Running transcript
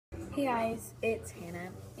Hey guys, it's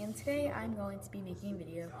Hannah, and today I'm going to be making a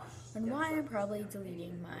video on why I'm probably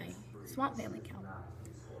deleting my Swamp Family account.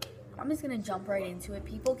 I'm just gonna jump right into it.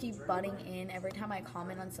 People keep butting in every time I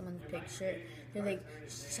comment on someone's picture. They're like,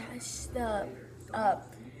 shush the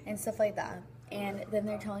up, and stuff like that. And then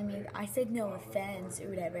they're telling me I said no offense or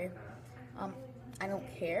whatever. I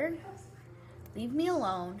don't care. Leave me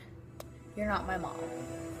alone. You're not my mom.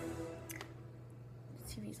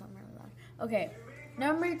 TV's on really loud. Okay,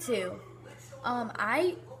 number two.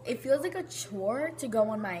 It feels like a chore to go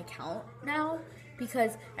on my account now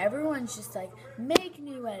because everyone's just like, make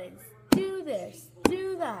new edits, do this,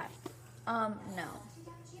 do that. No.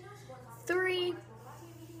 Three,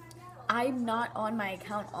 I'm not on my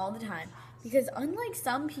account all the time because unlike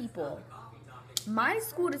some people, my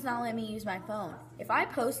school does not let me use my phone. If I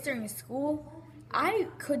post during school, I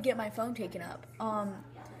could get my phone taken up.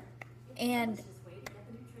 And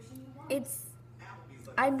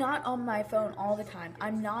I'm not on my phone all the time.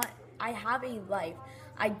 I have a life.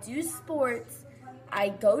 I do sports. I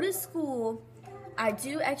go to school. I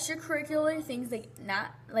do extracurricular things like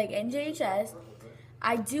NJHS.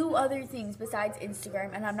 I do other things besides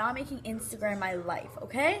Instagram, and I'm not making Instagram my life,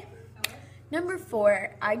 okay? Number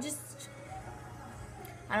four, I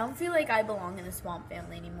don't feel like I belong in the Swamp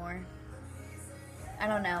Family anymore. I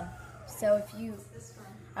don't know. So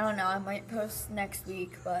I don't know, I might post next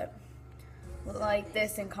week, but like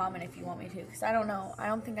this and comment if you want me to, because I don't know. I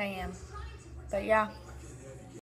don't think I am. But yeah.